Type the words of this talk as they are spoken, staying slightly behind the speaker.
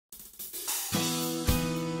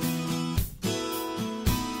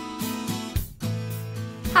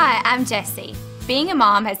Hi, I'm Jessie. Being a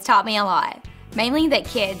mom has taught me a lot, mainly that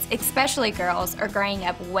kids, especially girls, are growing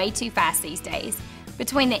up way too fast these days.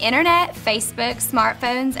 Between the internet, Facebook,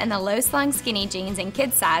 smartphones, and the low-slung skinny jeans and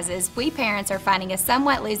kid sizes, we parents are fighting a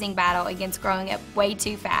somewhat losing battle against growing up way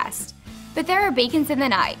too fast. But there are beacons in the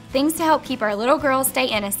night, things to help keep our little girls stay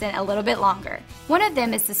innocent a little bit longer. One of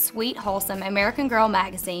them is the sweet, wholesome American Girl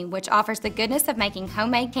magazine, which offers the goodness of making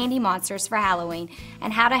homemade candy monsters for Halloween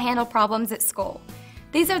and how to handle problems at school.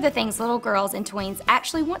 These are the things little girls and tweens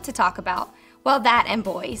actually want to talk about. Well, that and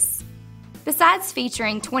boys. Besides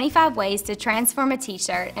featuring 25 ways to transform a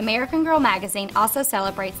t-shirt, American Girl magazine also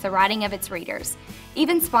celebrates the writing of its readers,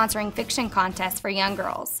 even sponsoring fiction contests for young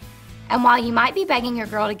girls. And while you might be begging your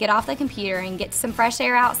girl to get off the computer and get some fresh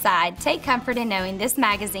air outside, take comfort in knowing this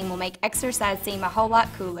magazine will make exercise seem a whole lot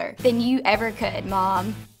cooler than you ever could,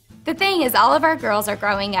 Mom. The thing is, all of our girls are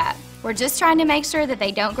growing up. We're just trying to make sure that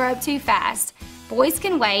they don't grow up too fast. Boys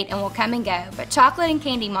can wait and will come and go, but chocolate and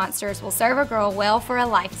candy monsters will serve a girl well for a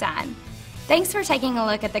lifetime. Thanks for taking a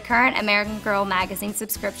look at the current American Girl magazine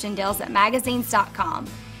subscription deals at Magazines.com.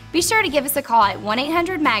 Be sure to give us a call at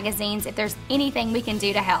 1-800-MAGAZINES if there's anything we can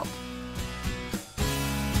do to help.